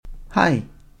Hi,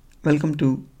 welcome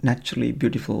to Naturally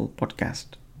Beautiful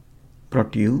podcast,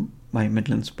 brought to you by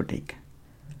Midlands Boutique.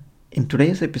 In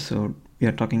today's episode, we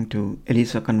are talking to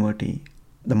Elisa Converti,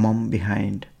 the mom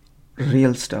behind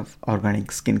Real Stuff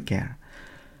Organic Skincare.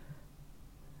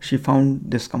 She found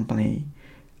this company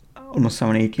almost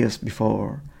 7-8 years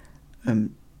before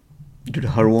due to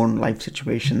her own life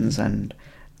situations and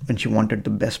when she wanted the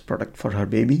best product for her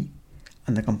baby.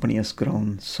 And the company has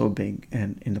grown so big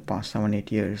in the past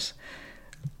 7-8 years.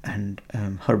 And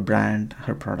her brand,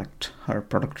 her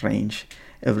product range,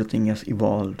 everything has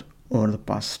evolved over the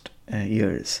past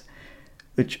years,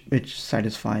 which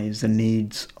satisfies the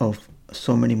needs of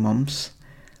so many moms,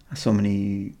 so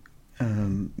many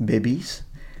babies,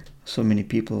 so many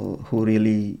people who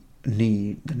really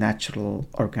need the natural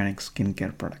organic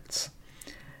skincare products.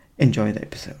 Enjoy the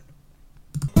episode.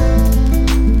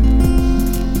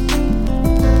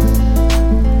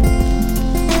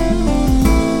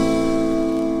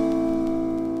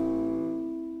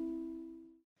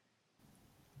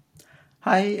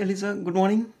 Hi, Elisa. Good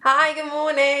morning. Hi, good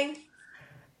morning.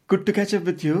 Good to catch up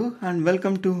with you, and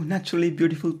welcome to Naturally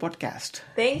Beautiful podcast.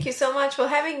 Thank you so much for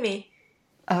having me.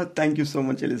 Thank you so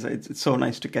much, Elisa. It's so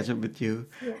nice to catch up with you,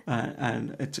 Yeah.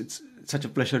 and it's such a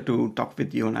pleasure to talk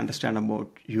with you and understand about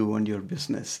you and your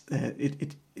business.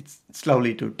 It's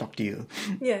lovely to talk to you.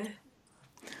 Yeah.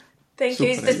 Thank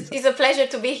you. Super, Elisa. It's a pleasure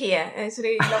to be here. It's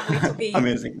really lovely to be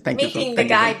Amazing. Thank you so meeting the thank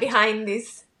you so guy much. behind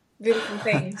this beautiful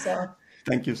thing. So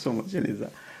Thank you so much,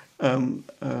 Elisa. Um,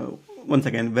 uh, Once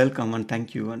again, welcome and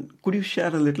thank you. And could you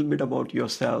share a little bit about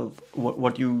yourself?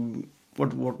 What's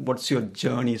your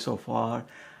journey so far?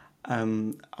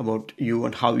 About you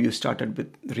and how you started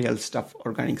with Real Stuff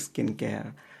Organic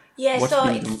Skincare. yeah, What's so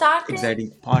been the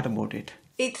exciting part about it?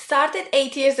 it started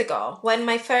 8 years ago when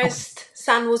my Okay. first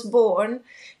son was born,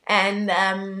 and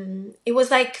it was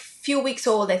like few weeks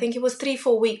old. I think it was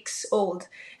 3-4 weeks old,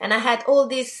 and I had all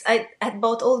this. I had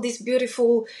bought all these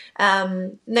beautiful,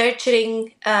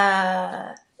 nurturing,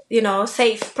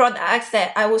 safe products that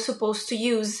I was supposed to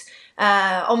use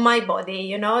on my body.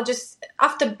 Just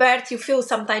after birth, you feel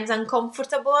sometimes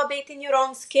uncomfortable a bit in your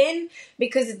own skin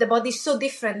because the body is so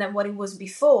different than what it was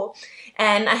before.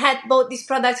 And I had bought these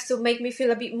products to make me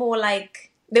feel a bit more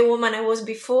like the woman I was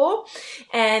before.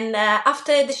 And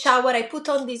after the shower, I put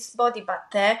on this body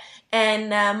butter, and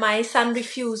my son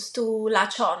refused to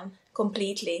latch on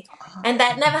completely. And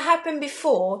that never happened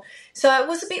before. So it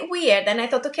was a bit weird. And I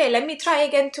thought, okay, let me try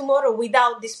again tomorrow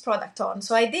without this product on.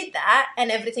 So I did that,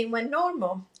 and everything went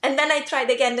normal. And then I tried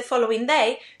again the following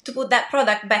day to put that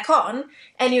product back on,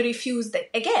 and he refused it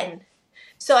again.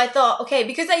 So I thought, okay,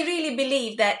 because I really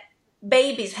believe that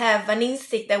babies have an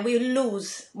instinct that we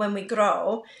lose when we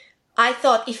grow. I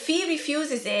thought if he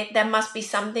refuses it, there must be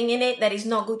something in it that is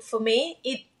not good for me.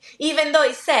 Even though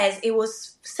it says it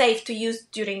was safe to use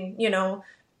during,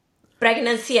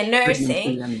 pregnancy and Pregnancy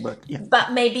nursing, and birth. Yeah.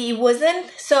 but maybe it wasn't.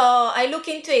 So I looked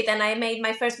into it, and I made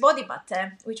my first body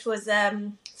butter, which was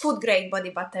food grade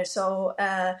body butter. So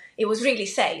it was really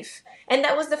safe. And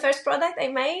that was the first product I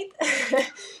made.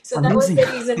 So that was Amazing. the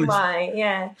reason Amazing. why,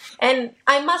 yeah. And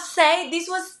I must say, this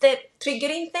was the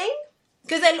triggering thing,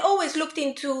 because I always looked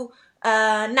into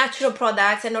natural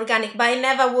products and organic, but I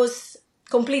never was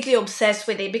completely obsessed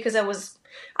with it because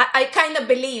I kind of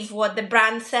believe what the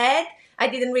brand said. I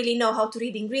didn't really know how to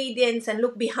read ingredients and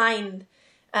look behind,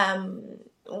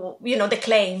 the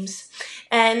claims.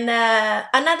 And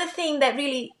another thing that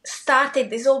really started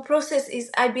this whole process is,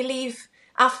 I believe,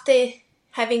 after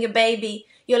having a baby,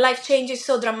 your life changes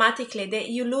so dramatically that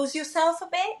you lose yourself a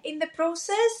bit in the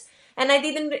process. And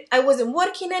I wasn't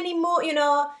working anymore,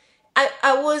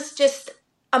 I was just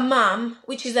a mom,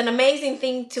 which is an amazing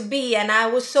thing to be, and I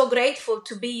was so grateful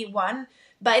to be one.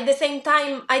 But at the same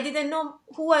time, I didn't know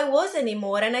who I was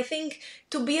anymore. And I think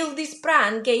to build this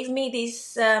brand gave me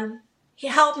this, he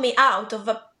helped me out of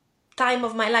a time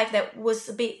of my life that was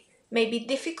a bit maybe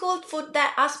difficult for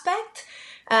that aspect.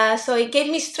 So it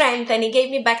gave me strength, and it gave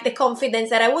me back the confidence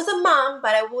that I was a mom,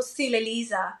 but I was still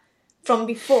Elisa from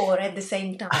before at the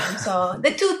same time. So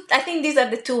I think these are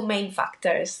the two main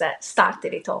factors that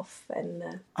started it off.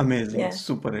 And Amazing, yeah.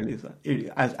 super, Elisa.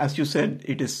 As you said,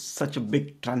 it is such a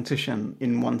big transition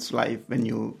in one's life when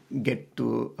you get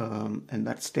to in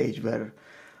that stage where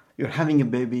you're having a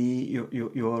baby,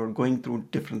 you're going through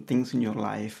different things in your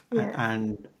life, Yeah.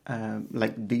 and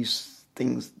like these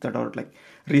things that are like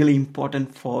really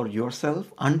important for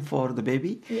yourself and for the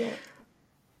baby. Yeah.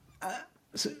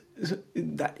 So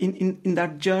that in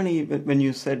that journey, when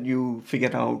you said you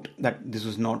figured out that this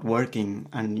was not working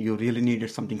and you really needed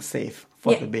something safe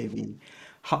for Yeah. the baby,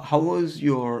 how was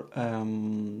your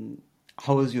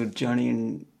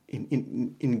journey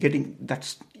in getting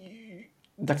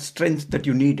that strength that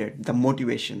you needed, the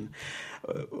motivation?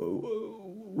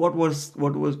 What was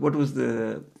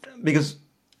the, because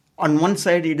on one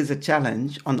side it is a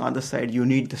challenge, on the other side you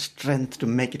need the strength to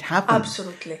make it happen.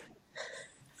 Absolutely.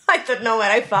 I don't know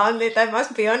where I found it, I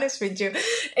must be honest with you.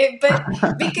 But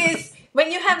because when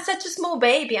you have such a small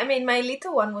baby, I mean, my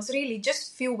little one was really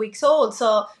just a few weeks old.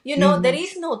 So, there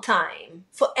is no time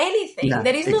for anything. Yeah,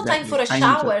 There is no time exactly. for a I need to.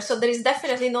 shower. So there is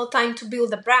definitely no time to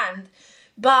build a brand.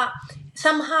 But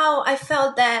somehow I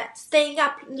felt that staying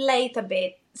up late a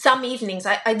bit, some evenings,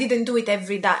 I didn't do it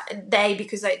every day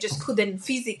because I just couldn't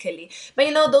physically.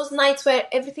 But those nights where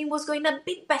everything was going a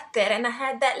bit better and I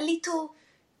had that little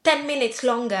 10 minutes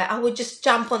longer, I would just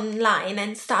jump online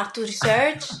and start to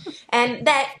research. And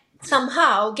that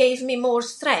somehow gave me more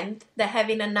strength than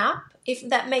having a nap, if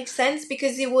that makes sense,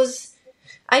 because it was,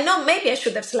 I know maybe I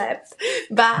should have slept,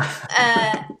 but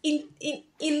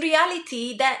in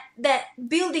reality, that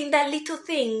building that little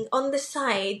thing on the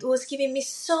side was giving me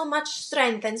so much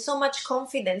strength and so much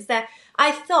confidence that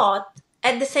I thought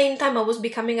at the same time I was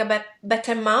becoming a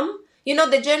better mom.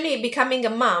 The journey becoming a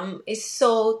mom is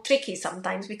so tricky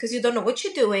sometimes because you don't know what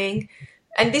you're doing,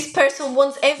 and this person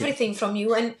wants Yeah. everything from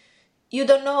you, and you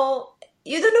don't know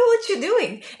what you're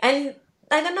doing. And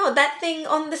I don't know, that thing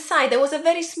on the side, it was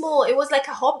like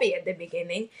a hobby at the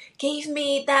beginning, gave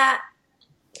me that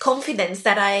confidence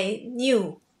that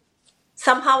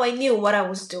somehow I knew what I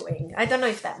was doing. I don't know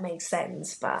if that makes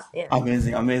sense, but yeah.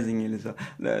 Amazing, amazing, Elisa.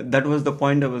 That was the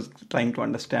point I was trying to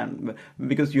understand.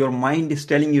 Because your mind is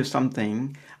telling you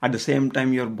something, at the same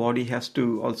time, your body has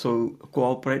to also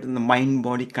cooperate, and the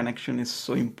mind-body connection is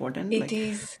so important. It Like,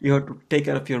 is. you have to take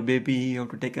care of your baby, you have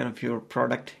to take care of your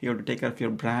product, you have to take care of your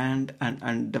brand,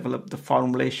 and develop the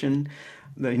formulation,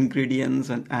 the ingredients,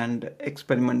 and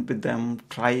experiment with them,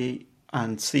 try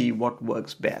and see what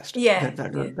works best. Yeah,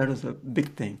 That is a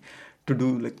big thing to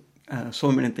do, like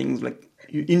so many things. Like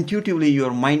intuitively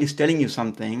your mind is telling you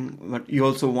something, but you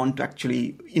also want to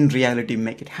actually in reality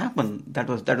make it happen. That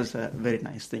was a very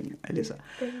nice thing, Elisa.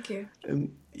 thank you.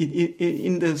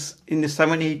 In the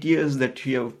 7-8 years that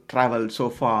you have traveled so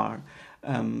far,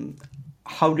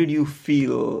 how did you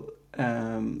feel,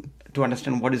 to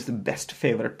understand what is the best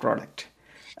favorite product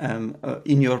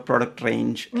in your product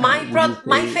range? Would you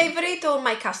My say favorite or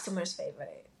my customer's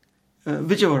favorite?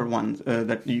 whichever one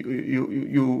that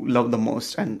you love the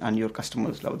most, and your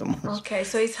customers love the most? Okay,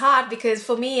 so it's hard because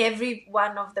for me, every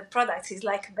one of the products is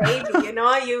like a baby.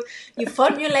 You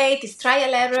formulate, it's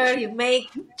trial error, you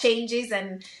make changes,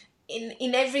 and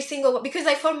in every single, because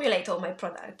I formulate all my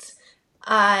products,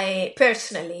 I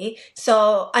personally,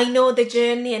 so I know the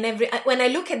journey, and when I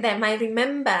look at them, I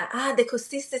remember the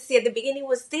consistency at the beginning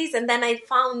was this, and then I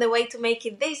found the way to make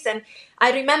it this, and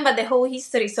I remember the whole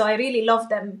history. So I really love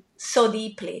them so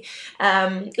deeply.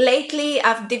 Lately,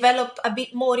 I've developed a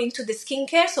bit more into the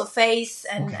skincare, so face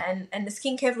and, Okay. and the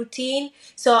skincare routine.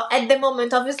 So at the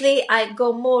moment, obviously, I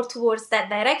go more towards that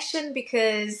direction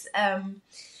because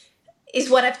is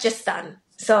what I've just done.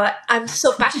 So I'm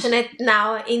so passionate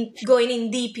now in going in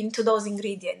deep into those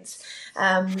ingredients.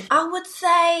 I would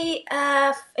say,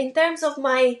 in terms of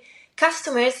my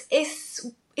customers, is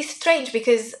strange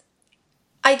because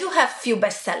I do have few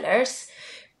bestsellers,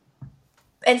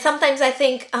 and sometimes I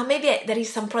think maybe there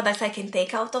is some products I can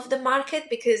take out of the market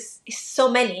because it's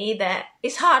so many that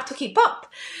it's hard to keep up.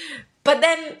 But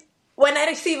then when I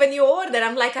receive a new order,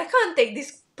 I'm like, I can't take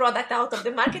this product out of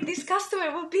the market. This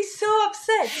customer will be so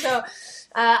upset. So,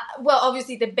 well,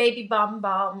 obviously the Baby Bum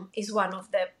Balm is one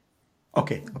of the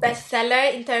Okay.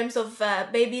 bestseller in terms of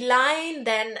baby line.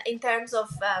 Then in terms of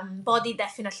body,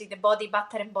 definitely the body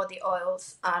butter and body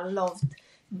oils are loved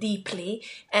deeply.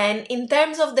 And in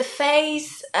terms of the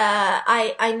face,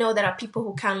 I know there are people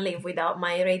who can't live without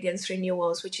my Radiance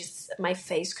Renewals, which is my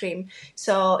face cream.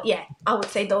 So yeah, I would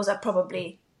say those are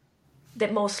probably the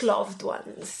most loved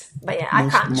ones. But yeah, I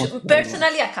can't Most choose. loved ones.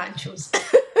 Personally, I can't choose.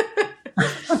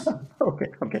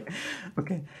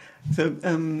 Okay. So,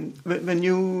 when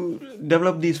you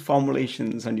develop these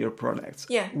formulations and your products,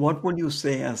 Yeah. what would you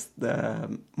say as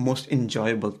the most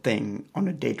enjoyable thing on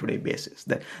a day-to-day basis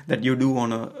that you do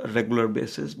on a regular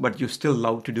basis, but you still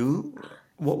love to do?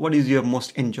 What is your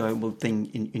most enjoyable thing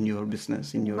in your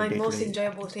business, in your My most day-to-day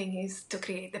enjoyable activity? thing is to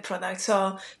create the product.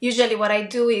 So usually what I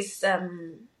do is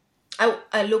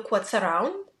I look what's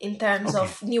around in terms Okay.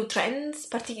 of new trends.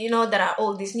 Particularly, there are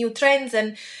all these new trends,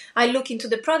 and I look into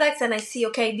the products and I see,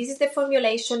 okay, this is the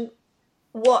formulation.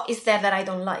 What is there that I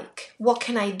don't like? What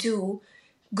can I do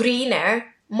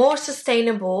greener, more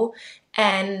sustainable,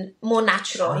 and more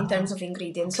natural in terms of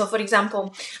ingredients. So, for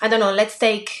example, I don't know, let's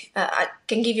take, I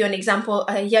can give you an example.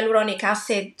 Hyaluronic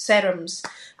acid serums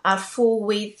are full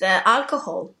with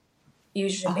alcohol,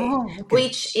 usually, Okay.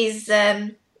 which is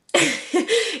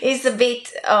is a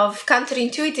bit of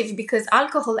counterintuitive because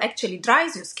alcohol actually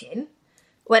dries your skin,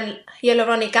 when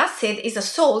hyaluronic acid is a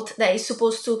salt that is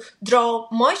supposed to draw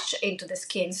moisture into the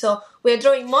skin. So we're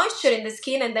drawing moisture in the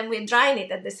skin and then we're drying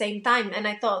it at the same time. And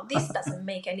I thought, this doesn't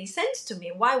make any sense to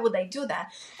me. Why would I do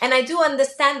that? And I do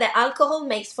understand that alcohol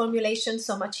makes formulation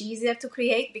so much easier to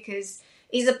create because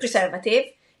it's a preservative,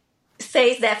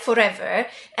 stays there forever,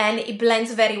 and it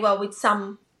blends very well with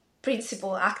some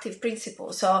active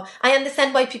principle. So I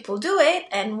understand why people do it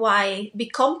and why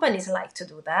big companies like to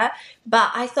do that. But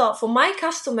I thought, for my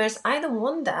customers, I don't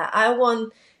want that. I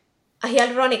want a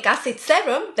hyaluronic acid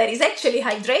serum that is actually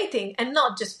hydrating and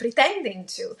not just pretending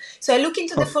to. So I look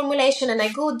into the formulation and I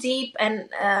go deep, and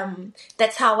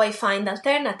that's how I find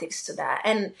alternatives to that.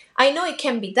 And I know it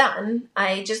can be done.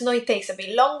 I just know it takes a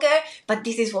bit longer, but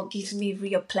this is what gives me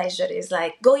real pleasure, is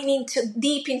like going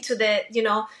deep into the,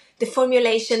 the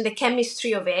formulation, the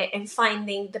chemistry of it, and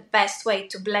finding the best way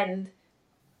to blend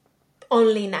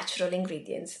only natural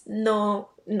ingredients. No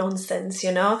nonsense,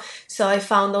 So I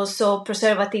found also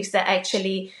preservatives that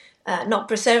actually, not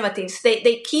preservatives,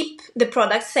 they keep the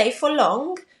product safe for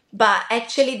long, but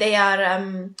actually they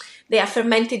are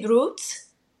fermented roots.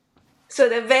 So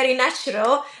they're very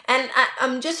natural. And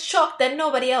I'm just shocked that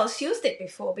nobody else used it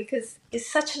before, because it's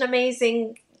such an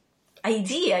amazing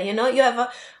idea, You have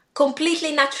a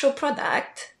completely natural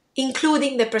product,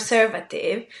 including the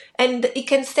preservative, and it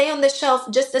can stay on the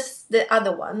shelf just as the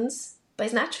other ones, but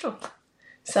it's natural.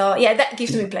 So yeah, that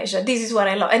gives me pleasure. This is what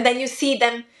I love. And then you see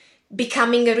them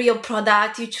becoming a real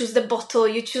product. You choose the bottle,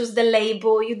 you choose the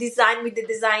label, you design with the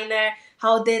designer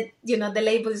how the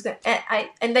label is going.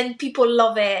 And then people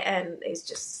love it, and it's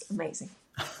just amazing.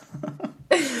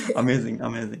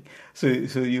 Amazing. So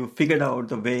you figured out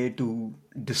the way to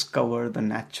discover the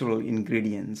natural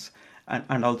ingredients,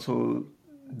 and also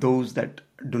those that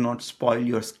do not spoil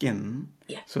your skin.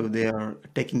 Yeah. So they are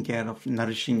taking care of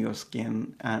nourishing your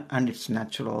skin, and it's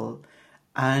natural,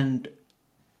 and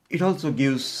it also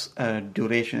gives a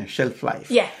duration, a shelf life.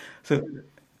 Yeah. So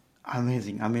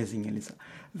amazing, Elisa.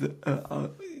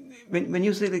 When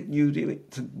you say that you really,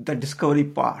 the discovery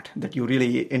part that you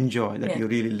really enjoy, that you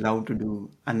really love to do,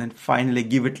 and then finally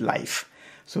give it life.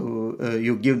 So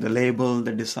you give the label,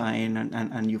 the design,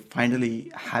 and you finally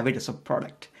have it as a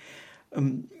product.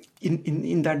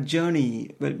 In that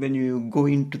journey, when you go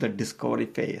into the discovery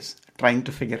phase, trying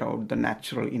to figure out the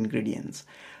natural ingredients,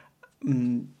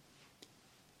 the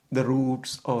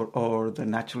roots or the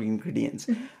natural ingredients,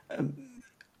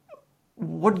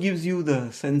 what gives you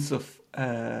the sense of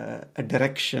a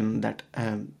direction that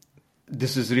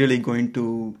this is really going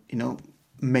to,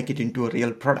 make it into a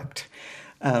real product?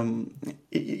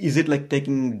 Is it like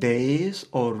taking days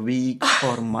or weeks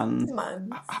or months?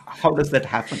 How does that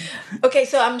happen? Okay,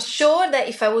 so I'm sure that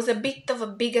if I was a bit of a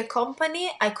bigger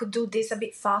company, I could do this a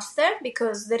bit faster,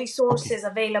 because the resources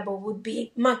available would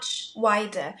be much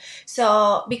wider.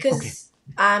 So because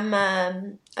I'm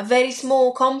a very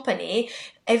small company,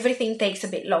 everything takes a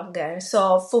bit longer.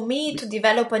 So for me to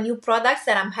develop a new product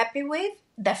that I'm happy with,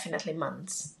 definitely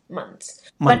months.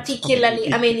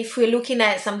 Particularly, I mean, if we're looking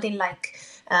at something like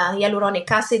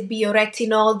hyaluronic acid,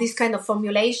 bioretinol, this kind of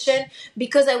formulation,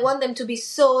 because I want them to be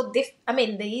so the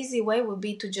easy way would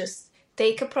be to just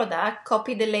take a product,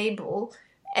 copy the label,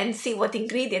 and see what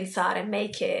ingredients are and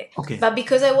make it. But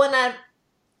because I want to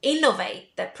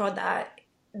innovate that product,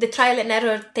 the trial and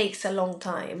error takes a long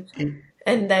time.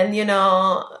 And then,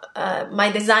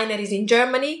 my designer is in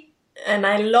Germany, and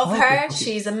I love her.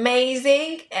 She's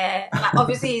amazing.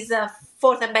 Obviously, it's a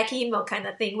forth and back email kind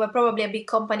of thing, where probably a big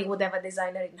company would have a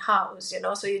designer in-house,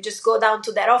 So you just go down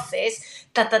to their office,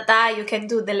 you can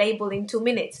do the label in 2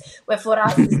 minutes. Where for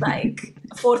us, it's like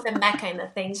a forth and back kind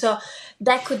of thing. So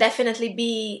that could definitely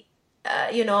be,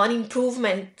 an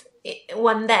improvement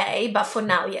one day, but for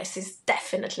now, yes, it's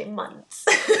definitely months.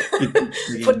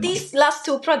 For these last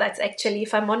two products, actually,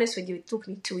 if I'm honest with you, it took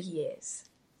me 2 years.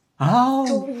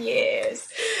 Oh. 2 years.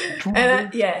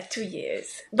 2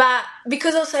 years. But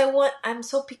because also I'm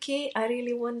so picky, I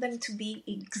really want them to be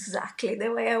exactly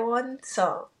the way I want.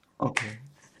 So.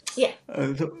 Yeah.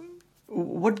 So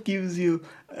what gives you?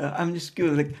 I'm just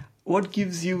curious. Like, what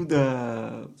gives you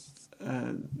the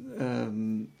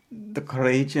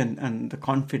courage and the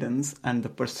confidence and the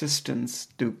persistence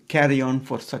to carry on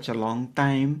for such a long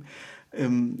time?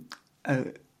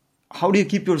 how do you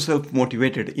keep yourself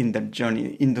motivated in that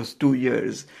journey in those 2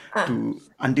 years Ah. to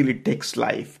until it takes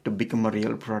life to become a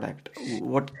real product?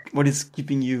 What is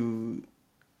keeping you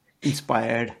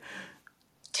inspired?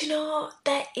 Do you know,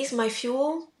 that is my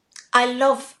fuel. I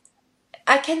love,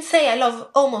 I can say I love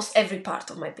almost every part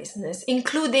of my business,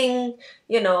 including,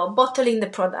 bottling the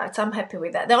products. I'm happy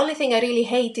with that. The only thing I really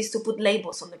hate is to put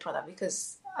labels on the product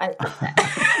because I hate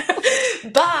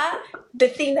that. But the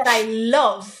thing that I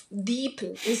love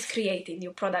deeply is creating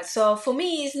new products. So for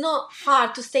me, it's not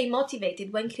hard to stay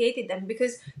motivated when creating them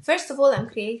because, first of all, I'm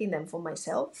creating them for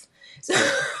myself. So,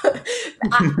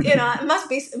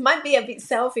 it might be a bit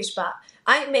selfish, but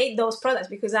I made those products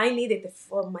because I needed it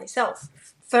for myself.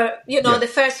 Yeah. The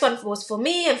first one was for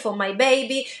me and for my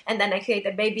baby, and then I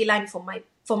created a baby line for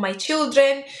my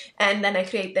children, and then I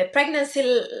created the pregnancy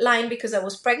line because I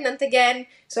was pregnant again.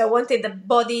 So I wanted the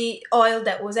body oil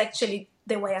that was actually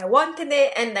the way I wanted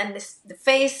it, and then the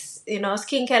face,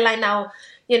 skincare line. Now,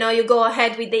 you go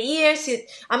ahead with the ears.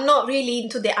 I'm not really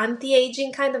into the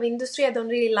anti-aging kind of industry. I don't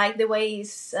really like the way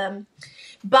it's.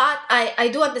 But I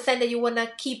do understand that you want to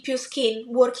keep your skin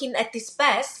working at its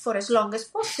best for as long as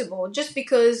possible, just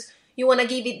because you want to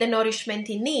give it the nourishment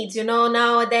it needs.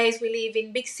 Nowadays we live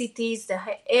in big cities, the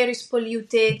air is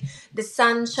polluted, the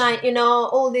sunshine,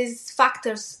 all these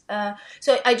factors.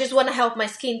 So I just want to help my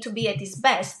skin to be at its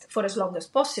best for as long as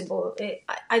possible.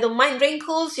 I don't mind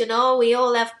wrinkles, we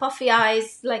all have puffy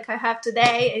eyes like I have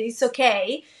today, and it's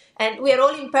okay. And we are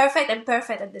all imperfect and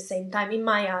perfect at the same time, in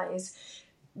my eyes.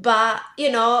 But,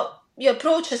 you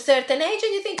approach a certain age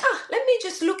and you think, let me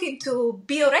just look into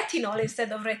bioretinol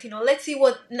instead of retinol. Let's see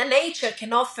what nature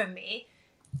can offer me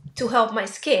to help my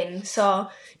skin. So,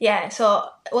 yeah, so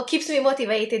what keeps me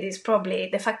motivated is probably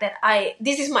the fact that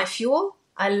this is my fuel.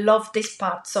 I love this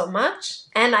part so much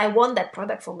and I want that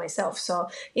product for myself. So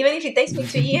even if it takes me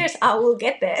 2 years, I will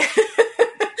get there.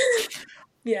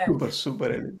 Yeah. Super,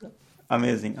 super, Elisa.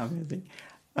 Amazing, amazing.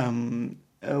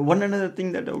 One another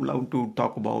thing that I would love to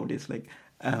talk about is like,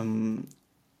 um,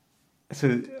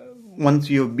 once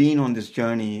you've been on this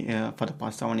journey for the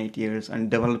past 7, 8 years and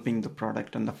developing the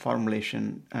product and the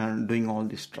formulation and doing all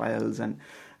these trials and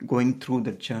going through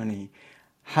the journey,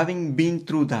 having been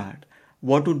through that,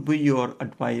 what would be your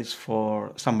advice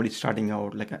for somebody starting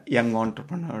out, like a young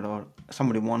entrepreneur or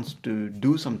somebody wants to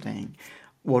do something?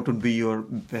 What would be your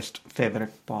best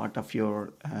favorite part of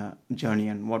your journey,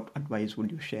 and what advice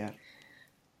would you share?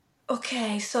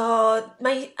 Okay, so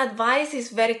my advice is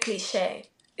very cliche.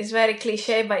 It's very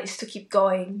cliche, but it's to keep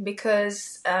going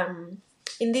because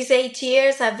in these 8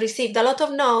 years, I've received a lot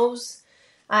of no's.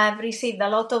 I've received a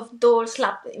lot of door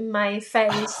slap in my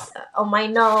face, on my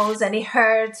nose, and it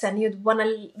hurts, and you'd want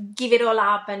to give it all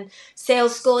up, and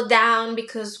sales go down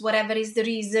because whatever is the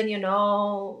reason,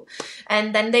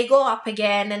 and then they go up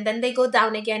again, and then they go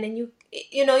down again, and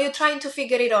you're trying to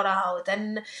figure it all out,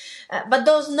 and but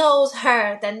those no's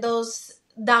hurt, and those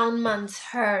down months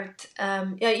hurt.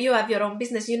 Yeah, you have your own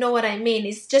business, you know what I mean.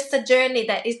 It's just a journey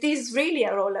that is really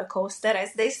a roller coaster,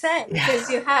 as they say, because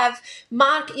you have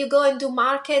you go and do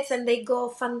markets and they go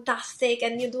fantastic,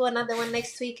 and you do another one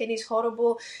next week and it's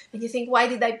horrible, and you think, why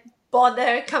did I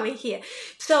bother coming here?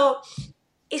 So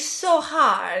it's so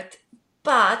hard.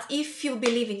 But if you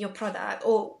believe in your product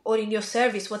or in your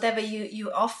service, whatever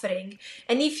you're offering,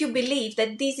 and if you believe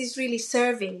that this is really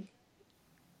serving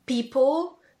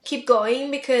people, keep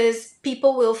going, because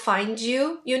people will find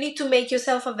you. You need to make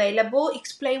yourself available,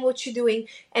 explain what you're doing,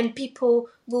 and people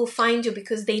will find you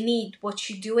because they need what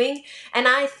you're doing. And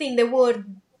I think the world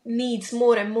needs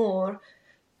more and more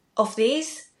of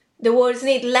this. The world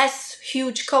needs less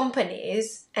huge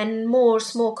companies and more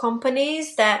small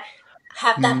companies that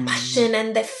have that Mm, passion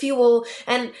and the fuel.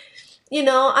 And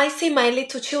I see my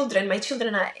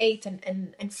children are 8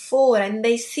 and 4, and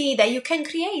they see that you can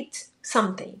create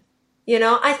something.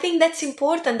 I think that's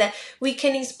important, that we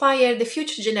can inspire the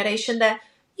future generation that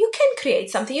you can create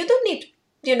something. You don't need,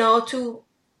 to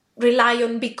rely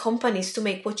on big companies to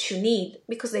make what you need,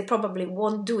 because they probably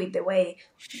won't do it the way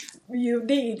you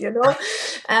need.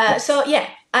 So yeah,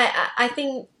 I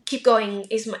think keep going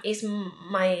is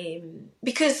my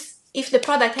because if the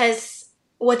product has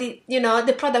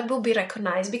the product will be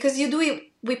recognized because you do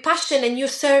it with passion and you're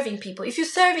serving people. If you're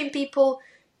serving people,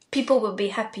 people will be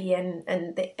happy, and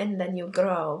then you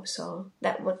grow. So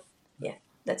yeah,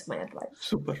 that's my advice.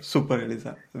 super, super,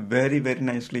 Elisa. Very, very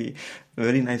nicely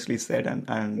said. And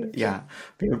Thank you. yeah,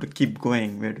 we have to keep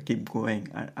going. We have to keep going.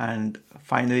 And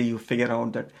finally, you figure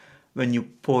out that when you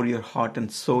pour your heart and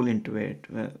soul into it,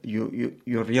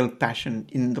 your real passion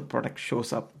in the product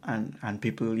shows up, and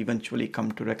people eventually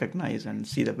come to recognize and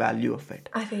see the value of it.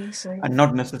 I think so. And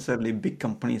not necessarily big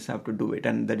companies have to do it.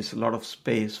 And there is a lot of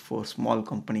space for small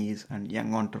companies and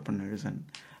young entrepreneurs. And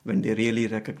when they really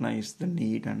recognize the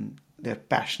need and they're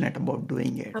passionate about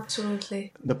doing it,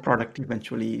 Absolutely. the product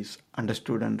eventually is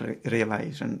understood and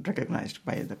realized and recognized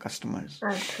by the customers.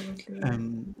 Absolutely.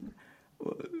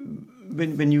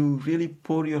 When you really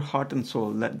pour your heart and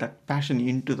soul, that passion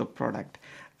into the product,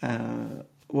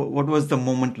 what was the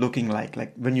moment looking like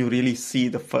when you really see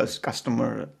the first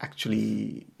customer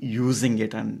actually using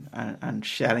it and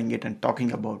sharing it and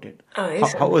talking about it?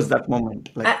 How was that moment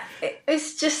like?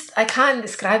 It's just, I can't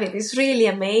describe it. It's really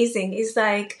amazing. It's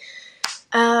like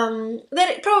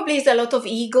there probably is a lot of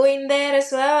ego in there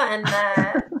as well, and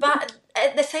but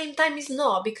at the same time it's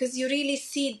not, because you really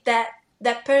see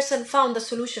that person found a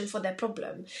solution for their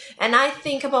problem. And I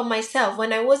think about myself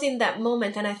when I was in that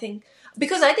moment, and I think,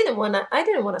 because I didn't want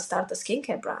to start a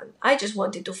skincare brand. I just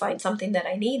wanted to find something that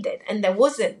I needed, and there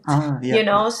wasn't,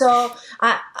 so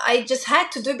I just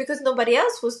had to do it because nobody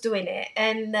else was doing it.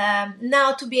 And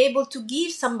now to be able to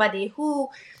give somebody who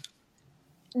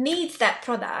needs that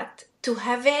product to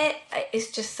have it,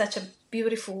 is just such a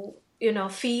beautiful,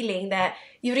 feeling, that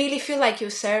you really feel like you're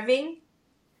serving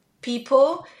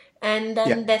people. And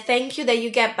then the thank you that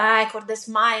you get back, or the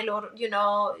smile, or,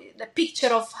 the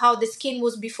picture of how the skin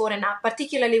was before and after,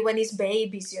 particularly when it's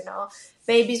babies,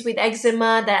 babies with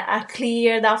eczema that are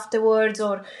cleared afterwards,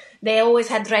 or they always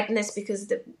had redness because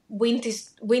the wind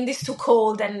is too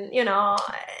cold, and,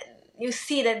 you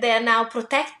see that they are now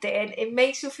protected. It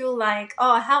makes you feel like,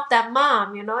 oh, I helped that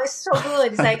mom, it's so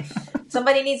good. It's like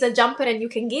somebody needs a jumper and you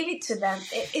can give it to them.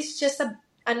 It's just an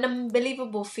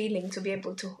unbelievable feeling to be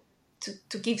able to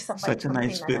give somebody such a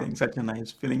nice feeling, such a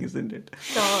nice feeling, isn't it?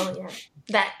 So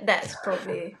yeah, that's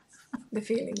probably the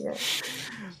feeling. Yeah,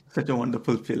 such a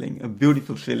wonderful feeling, a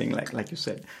beautiful feeling, like you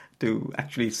said, to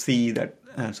actually see that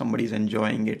somebody's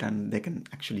enjoying it and they can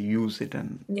actually use it,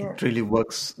 and it really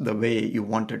works the way you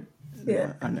wanted.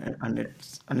 And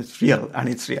it's real,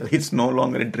 it's no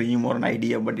longer a dream or an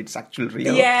idea, but it's actually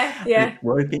real. It's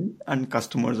working and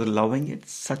customers are loving it.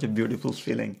 It's such a beautiful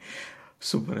feeling.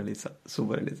 Super, Elisa.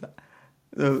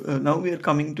 Now we are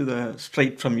coming to the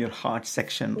straight from your heart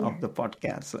section of the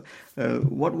podcast.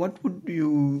 What would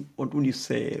you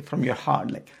say from your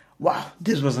heart? Like, wow,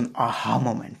 this was an aha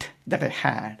moment that I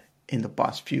had in the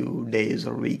past few days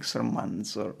or weeks or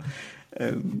months, or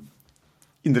in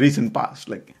the recent past,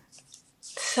 like.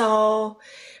 So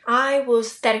I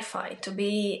was terrified to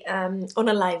be on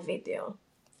a live video.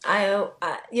 On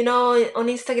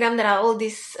Instagram there are all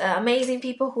these amazing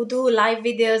people who do live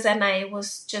videos, and I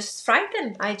was just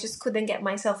frightened. I just couldn't get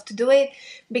myself to do it,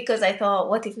 because I thought,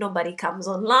 what if nobody comes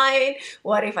online?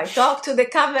 What if I talk to the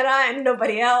camera and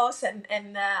nobody else?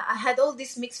 And I had all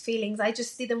these mixed feelings. I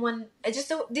just didn't want to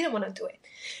do it.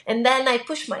 And then I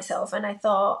pushed myself, and I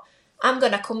thought, I'm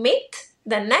gonna commit.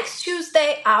 The next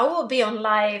Tuesday I will be on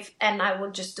live, and I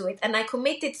will just do it. And I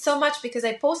committed so much because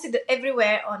I posted it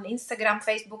everywhere on Instagram,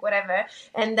 Facebook, whatever.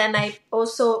 And then I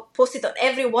also posted on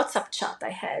every WhatsApp chat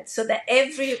I had, so that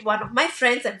every one of my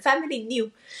friends and family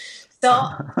knew. So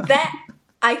that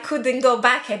I couldn't go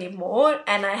back anymore,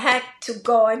 and I had to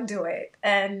go and do it.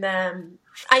 And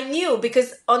I knew,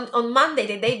 because on Monday,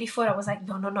 the day before, I was like,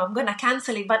 no, I'm going to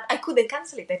cancel it. But I couldn't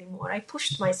cancel it anymore. I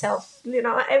pushed myself,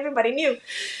 everybody knew.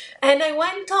 And I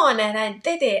went on and I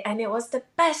did it. And it was the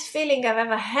best feeling I've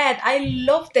ever had. I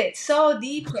loved it so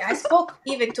deeply. I spoke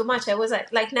even too much. I was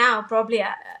like now, probably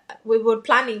we were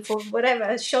planning for whatever,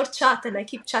 a short chat, and I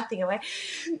keep chatting away.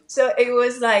 So it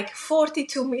was like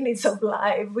 42 minutes of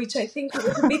live, which I think was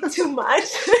a bit too much.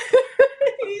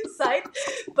 Inside,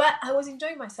 but I was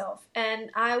enjoying myself,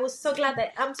 and I'm so glad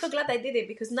I did it,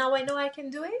 because now I know I can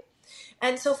do it.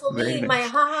 And so for me, my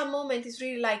haha moment is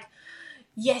really like,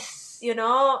 yes,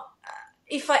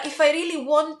 if I really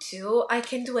want to, I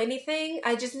can do anything.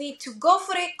 I just need to go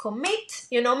for it, commit,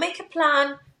 make a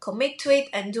plan, commit to it,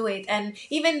 and do it. And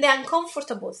even the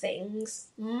uncomfortable things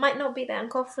might not be that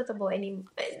uncomfortable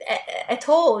at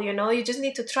all. You just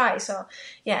need to try. So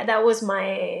yeah, that was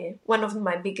one of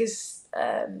my biggest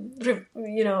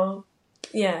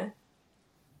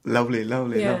Lovely.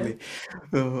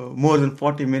 More than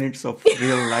 40 minutes of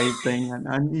real live thing,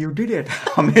 and you did it.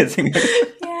 Amazing.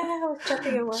 I was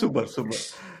chatting away. Super.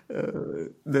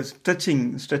 The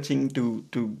stretching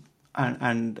to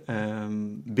and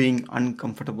being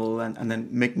uncomfortable, and then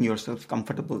making yourself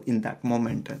comfortable in that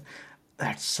moment.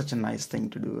 That's such a nice thing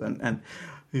to do. And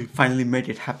You finally made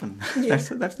it happen. Yeah.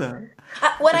 What That's I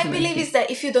a nice believe thing. is that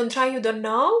if you don't try, you don't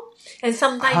know. And Ah,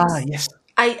 sometimes yes.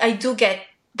 I do get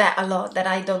that a lot, that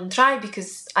I don't try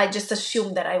because I just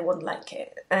assume that I won't like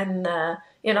it. And,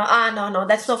 no,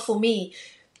 that's not for me.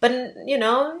 But, you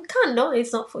can't know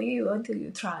it's not for you until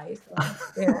you try. So,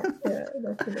 yeah,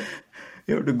 definitely.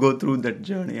 You have to go through that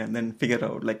journey and then figure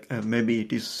out like maybe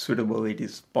it is suitable, it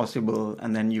is possible,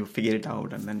 and then you figure it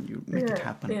out and then you make it Yeah,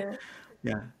 happen. yeah.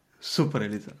 Yeah, super,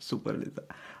 Elisa, super, Elisa.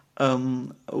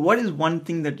 What is one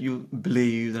thing that you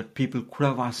believe that people could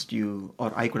have asked you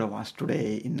or I could have asked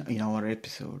today in our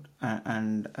episode,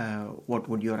 and what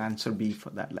would your answer be for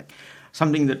that? Like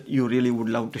something that you really would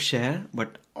love to share,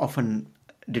 but often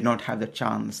did not have the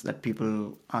chance that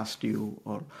people asked you,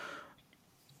 or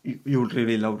you would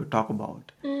really love to talk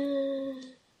about. Mm,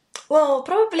 well,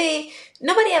 probably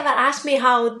nobody ever asked me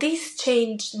how this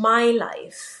changed my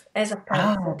life as a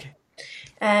Ah, person. okay.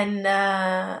 And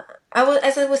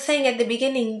as I was saying at the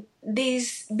beginning,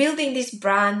 this building this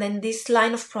brand and this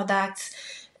line of products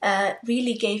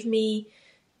really gave me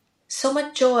so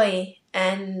much joy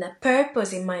and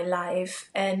purpose in my life.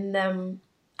 And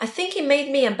I think it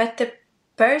made me a better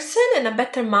person and a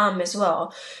better mom as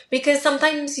well. Because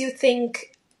sometimes you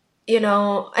think,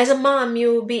 as a mom,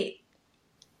 you'll be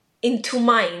in two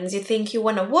minds. You think you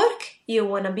want to work, you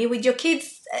want to be with your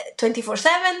kids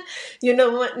 24/7.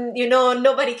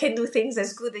 Nobody can do things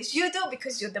as good as you do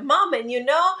because you're the mom, and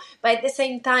but at the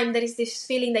same time there is this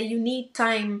feeling that you need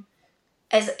time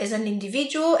as an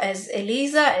individual, as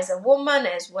Elisa, as a woman,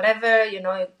 as whatever. You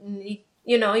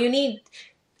need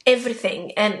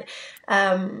everything. And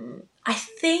I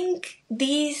think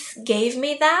this gave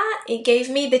me that. It gave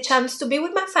me the chance to be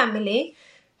with my family,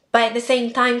 but at the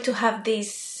same time to have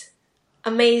this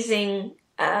amazing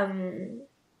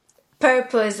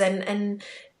purpose and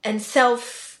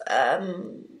self I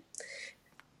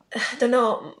don't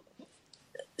know,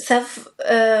 self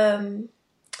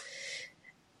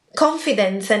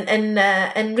confidence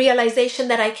and realization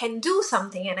that I can do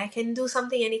something, and I can do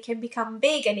something, and it can become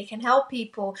big, and it can help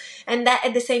people. And that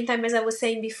at the same time, as I was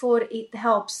saying before, it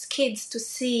helps kids to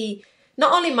see,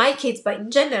 not only my kids but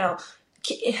in general,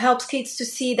 it helps kids to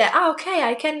see that okay,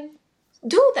 I can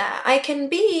do that, I can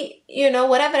be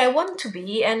whatever I want to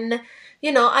be. And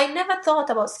I never thought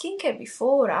about skincare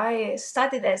before. I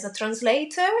studied as a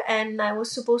translator, and I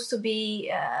was supposed to be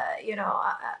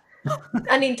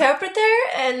an interpreter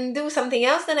and do something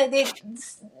else. Then I did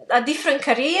a different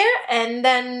career, and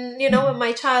then when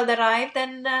my child arrived,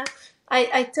 then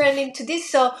I turned into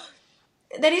this. So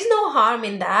there is no harm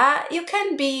in that. You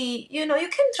can be, you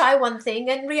can try one thing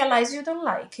and realize you don't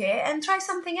like it, and try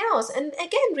something else and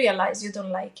again realize you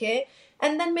don't like it,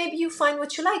 and then maybe you find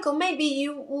what you like. Or maybe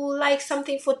you will like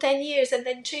something for 10 years and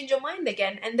then change your mind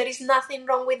again, and there is nothing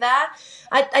wrong with that.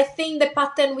 I think the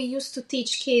pattern we used to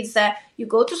teach kids, that you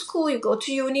go to school, you go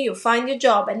to uni, you find your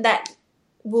job, and that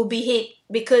will be it,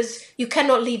 because you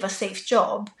cannot leave a safe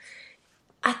job.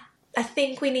 I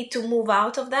think we need to move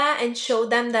out of that and show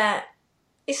them that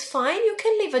it's fine. You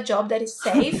can leave a job that is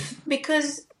safe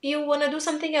because you want to do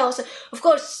something else. Of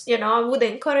course, I would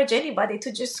encourage anybody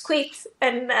to just quit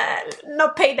and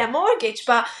not pay their mortgage.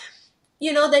 But,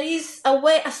 there is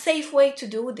a safe way to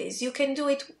do this. You can do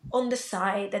it on the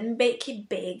side and make it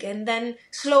big, and then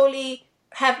slowly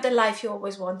have the life you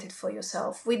always wanted for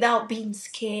yourself without being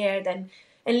scared, and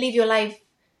live your life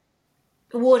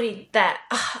worried that,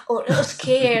 or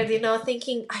scared,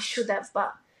 thinking I should have.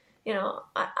 But,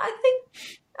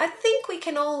 I think we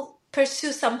can all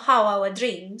pursue somehow our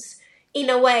dreams in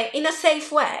a way, in a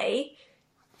safe way,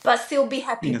 but still be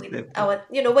happy In a with safe way.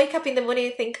 our, wake up in the morning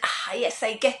and think, yes,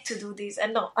 I get to do this,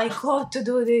 and not I got to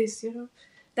do this.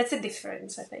 That's a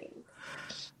difference, I think.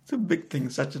 It's a big thing,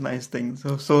 such a nice thing.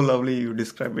 So lovely you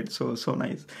describe it. So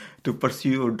nice to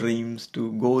pursue your dreams,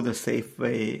 to go the safe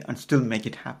way and still make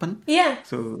it happen. Yeah,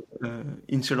 So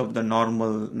instead of the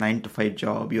normal 9 to 5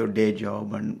 job, your day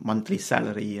job and monthly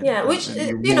salary, yeah. Which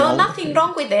and you move out of nothing it.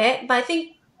 wrong with it, but I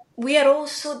think we are all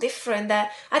so different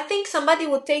that I think somebody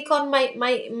would take on my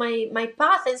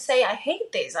path and say, I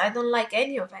hate this, I don't like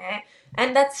any of it.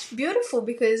 And that's beautiful,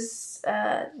 because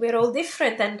we're all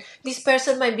different, and this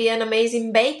person might be an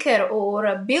amazing baker or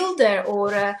a builder,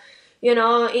 or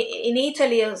in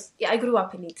Italy, I grew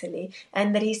up in Italy,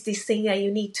 and there is this thing that you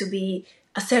need to be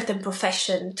a certain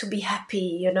profession to be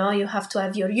happy. You have to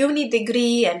have your uni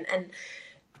degree, and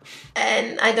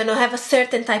I don't know, have a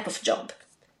certain type of job.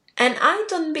 And I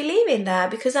don't believe in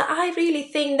that, because I really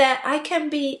think that I can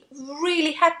be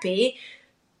really happy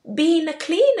being a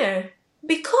cleaner.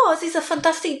 Because it's a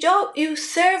fantastic job. You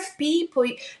serve people,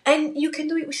 and you can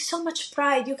do it with so much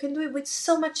pride. You can do it with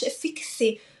so much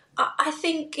efficacy. I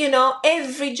think,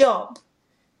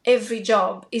 every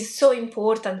job is so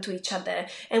important to each other.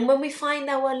 And when we find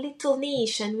our little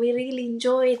niche and we really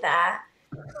enjoy that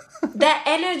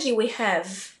energy we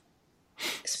have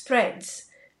spreads,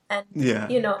 and Yeah,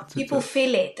 it's people a,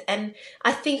 feel it. And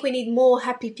I think we need more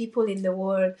happy people in the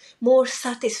world, more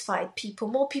satisfied people,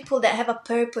 more people that have a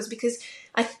purpose, because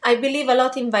I believe a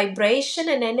lot in vibration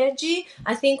and energy.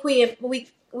 I think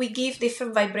we give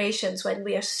different vibrations when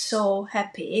we are so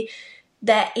happy,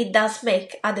 that it does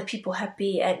make other people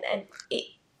happy, and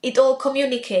it all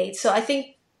communicates. So I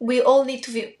think we all need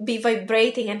to be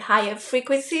vibrating in higher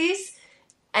frequencies,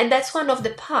 and that's one of the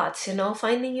parts,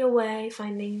 finding your way,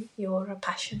 finding your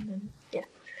passion. And yeah,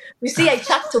 you see, I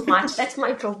chat too much. That's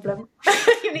my problem.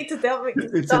 You need to tell me to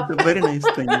it's stop. a very nice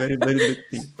thing, very very big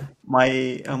thing. My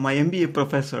MBA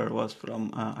professor was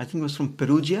from I think was from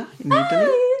Perugia in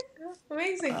Italy.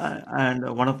 Amazing.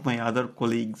 And one of my other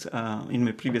colleagues in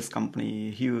my previous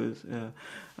company, he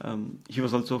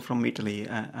was also from Italy,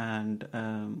 and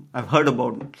I've heard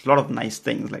about a lot of nice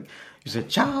things like you said,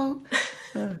 "Ciao,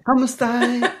 come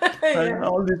stai," Yeah.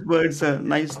 all these words,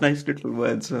 nice little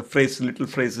words, little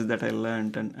phrases that I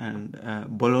learned, and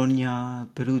Bologna,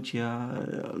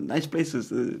 Perugia, nice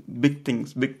places, big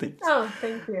things, big things. Oh,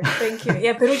 thank you. Thank you.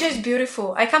 Yeah, Perugia is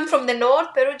beautiful. I come from the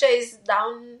north. Perugia is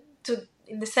down to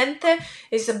in the center.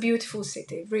 It's a beautiful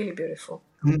city, really beautiful.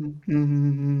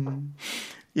 Mhm.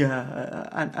 Yeah,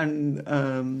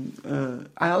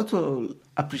 I also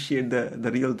appreciate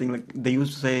the real thing. Like they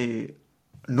used to say,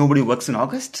 nobody works in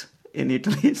August in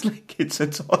Italy.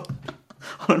 It's all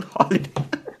on holiday.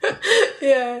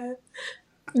 Yeah.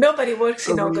 Nobody works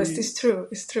So in August. we It's true.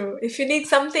 It's true. If you need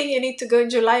something, you need to go in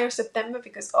July or September,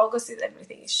 because August is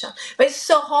everything is shut. But it's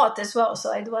so hot as well,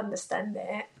 so I do understand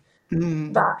that.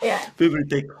 But yeah, people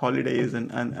take holidays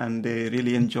and they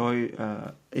really enjoy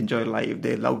life.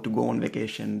 They love to go on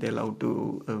vacation. They love to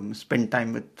spend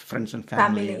time with friends and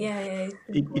family. family. And Yeah, yeah, it's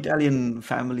important. Italian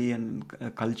family and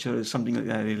culture is something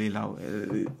that I really love.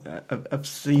 I've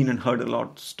seen and heard a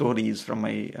lot stories from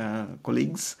my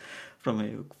colleagues, from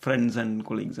my friends and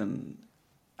colleagues, and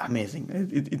amazing.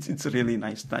 It's a really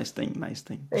nice thing. Nice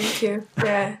thing. Thank you.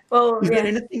 Yeah. Well, Is there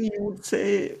yeah. anything you would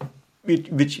say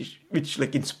which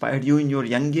like inspired you in your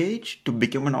young age to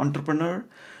become an entrepreneur?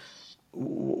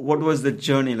 What was the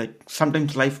journey like?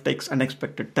 Sometimes life takes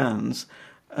unexpected turns,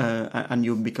 and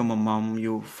you become a mom.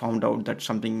 You found out that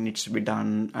something needs to be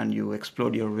done, and you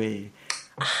explore your way.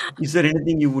 Is there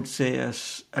anything you would say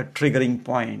as a triggering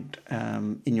point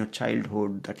in your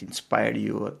childhood that inspired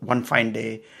you? One fine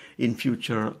day in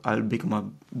future, I'll become a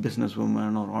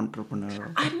businesswoman or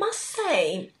entrepreneur. I must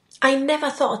say, I never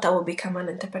thought I would become an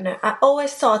entrepreneur. I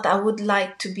always thought I would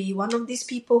like to be one of these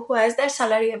people who has their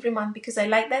salary every month, because I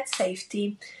like that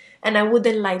safety and I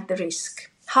wouldn't like the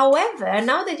risk. However,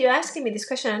 now that you're asking me this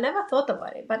question, I never thought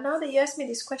about it. But now that you ask me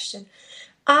this question,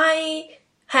 I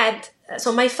had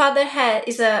so my father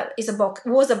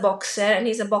was a boxer, and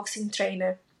he's a boxing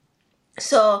trainer.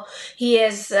 So he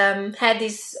has had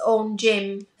his own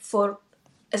gym for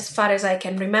as far as I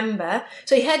can remember.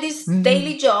 So he had his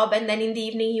daily job, and then in the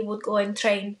evening he would go and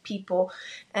train people.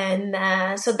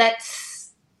 And so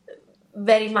that's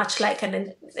very much like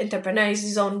an entrepreneur, is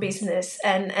his own business.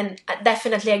 And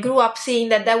definitely I grew up seeing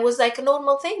that was like a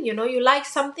normal thing. You like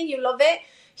something, you love it.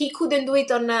 He couldn't do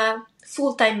it on a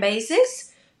full-time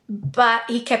basis, but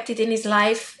he kept it in his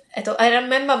life. I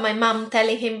remember my mom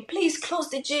telling him, please close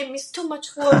the gym, it's too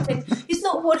much work and it's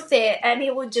not worth it. And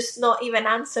he would just not even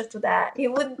answer to that. He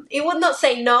would not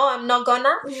say, no, I'm not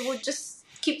gonna. He would just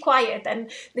keep quiet,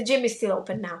 and the gym is still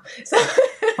open now. So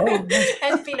Oh, nice.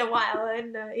 it's been a while.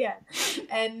 And yeah.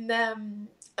 And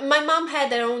my mom had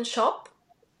her own shop.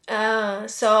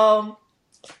 So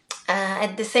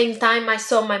at the same time, I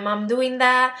saw my mom doing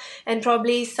that, and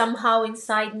probably somehow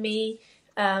inside me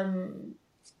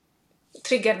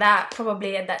triggered that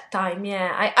probably at that time.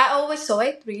 Yeah, I always saw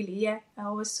it, really. Yeah, I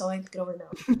always saw it growing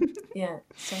up. Yeah,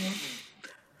 so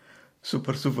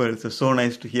Super, super. It's so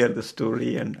nice to hear the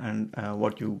story and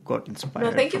what you got no,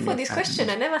 inspired thank you from for your this question.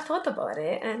 I childhood. never thought about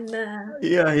it. And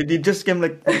Yeah, it just came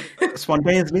like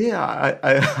spontaneously.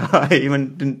 I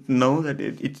even didn't know that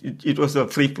it was a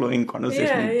free flowing conversation.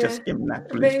 yeah, It yeah, just came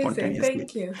naturally, amazing. spontaneously.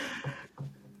 Thank you.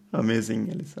 Amazing,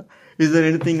 Elisa. Is there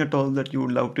anything at all that you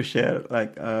would love to share?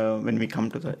 Like when we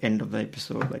come to the end of the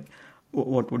episode, like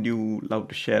what would you love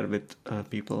to share with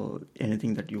people?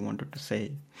 Anything that you wanted to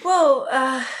say? Well,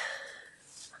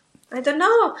 I don't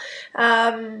know.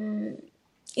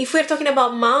 If we're talking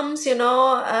about moms,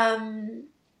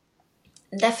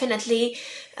 definitely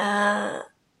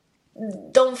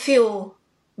don't feel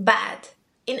bad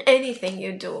in anything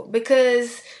you do,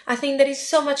 because I think there is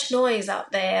so much noise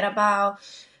out there about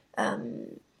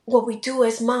what we do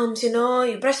as moms. You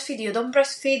breastfeed, you don't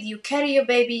breastfeed, you carry your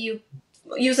baby, you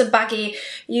use a buggy,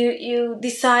 you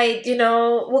decide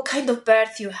what kind of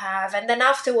birth you have, and then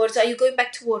afterwards, are you going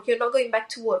back to work, you're not going back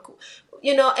to work.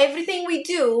 Everything we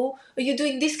do, are you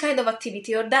doing this kind of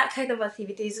activity or that kind of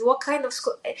activities, what kind of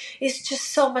school. It's just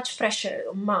so much pressure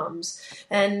on moms,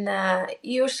 and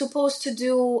you're supposed to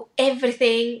do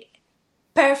everything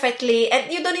perfectly,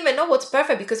 and you don't even know what's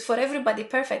perfect, because for everybody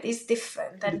perfect is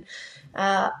different. And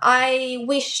I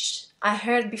wish I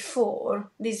heard before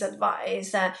this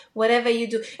advice, whatever you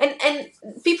do, and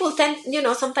people tend,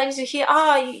 sometimes you hear,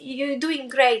 you're doing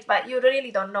great, but you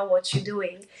really don't know what you're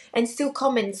doing, and still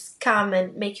comments come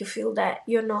and make you feel that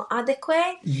you're not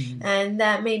adequate, and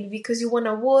that maybe because you want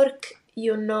to work,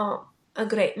 you're not a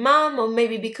great mom, or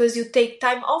maybe because you take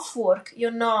time off work,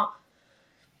 you're not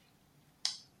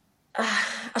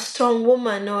a strong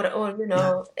woman, or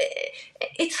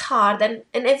it's hard, and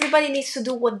everybody needs to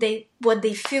do what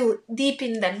they feel deep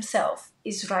in themselves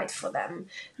is right for them.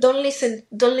 Don't listen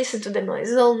to the noise.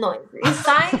 It's all noise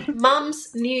inside.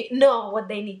 Moms know what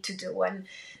they need to do, and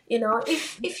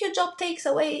if your job takes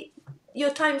away your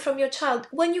time from your child,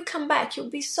 when you come back, you'll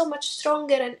be so much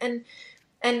stronger and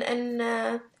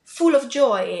full of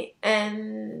joy,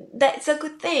 and that's a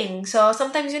good thing. So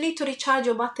sometimes you need to recharge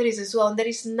your batteries as well, and there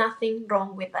is nothing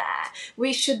wrong with that.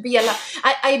 We should be allowed.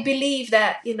 I believe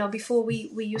that before we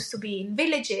used to be in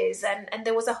villages, and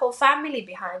there was a whole family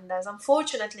behind us.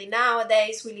 Unfortunately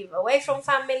nowadays we live away from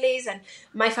families, and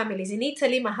my family is in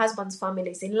Italy, my husband's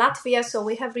family is in Latvia, so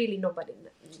we have really nobody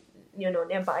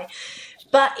nearby.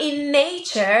 But in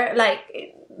nature,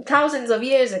 like thousands of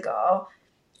years ago,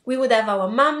 we would have our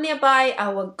mom nearby,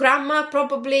 our grandma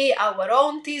probably, our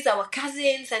aunties, our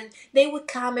cousins, and they would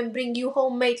come and bring you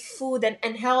homemade food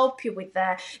and help you with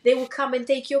that. They would come and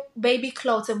take your baby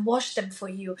clothes and wash them for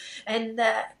you. And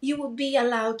you would be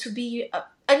allowed to be...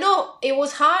 I know it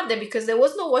was harder because there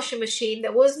was no washing machine,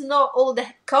 there was not all the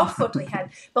comfort we had,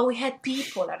 but we had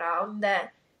people around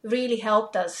that really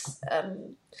helped us.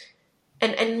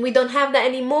 And we don't have that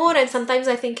anymore, and sometimes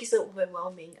I think it's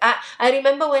overwhelming. I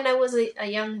remember when I was a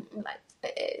young,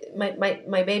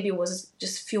 my baby was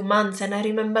just a few months, and I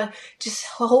remember just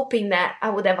hoping that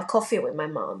I would have a coffee with my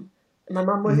mom. My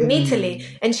mom was in Italy,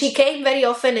 and she came very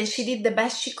often, and she did the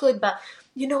best she could, but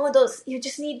you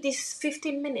just need these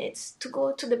 15 minutes to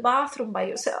go to the bathroom by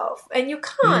yourself, and you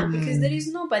can't because there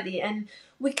is nobody, and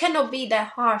we cannot be that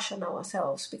harsh on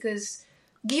ourselves, because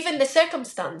given the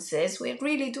circumstances, we're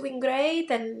really doing great.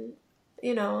 And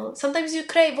sometimes you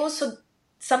crave also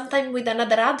sometime with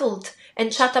another adult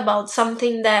and chat about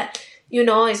something that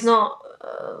is not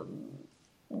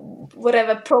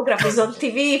whatever program is on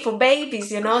TV for babies,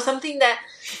 something that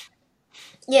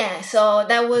so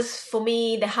that was for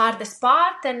me the hardest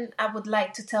part. And I would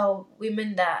like to tell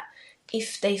women that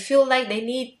if they feel like they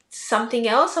need something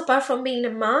else apart from being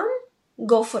a mom,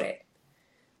 go for it.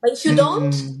 But if you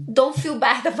don't feel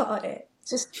bad about it.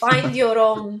 Just find your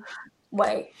own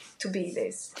way to be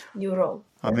this, your own.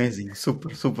 Amazing. Super,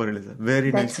 Elisa.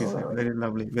 Very That's nicely all. said. Very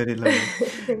lovely. Very lovely.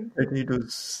 It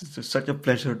was such a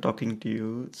pleasure talking to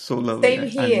you. So lovely. Same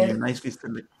And you here. nicely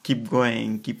said, like, keep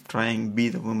going, keep trying, be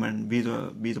the woman, be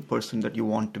the person that you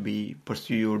want to be,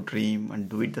 pursue your dream and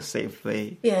do it the safe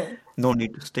way. Yeah. No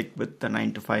need to stick with the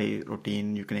 9 to 5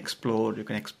 routine. You can explore, you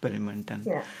can experiment, and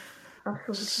Yeah.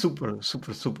 Absolutely.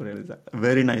 super, Elisa.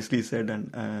 Very nicely said,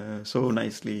 and so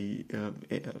nicely.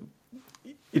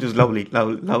 It was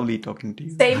lovely talking to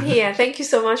you. Same here. Thank you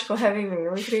so much for having me.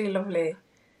 It was really lovely.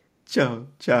 Ciao.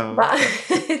 Bye.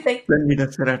 Splendida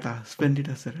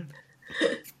serata.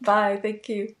 Bye. Thank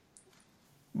you.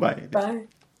 Bye. Bye.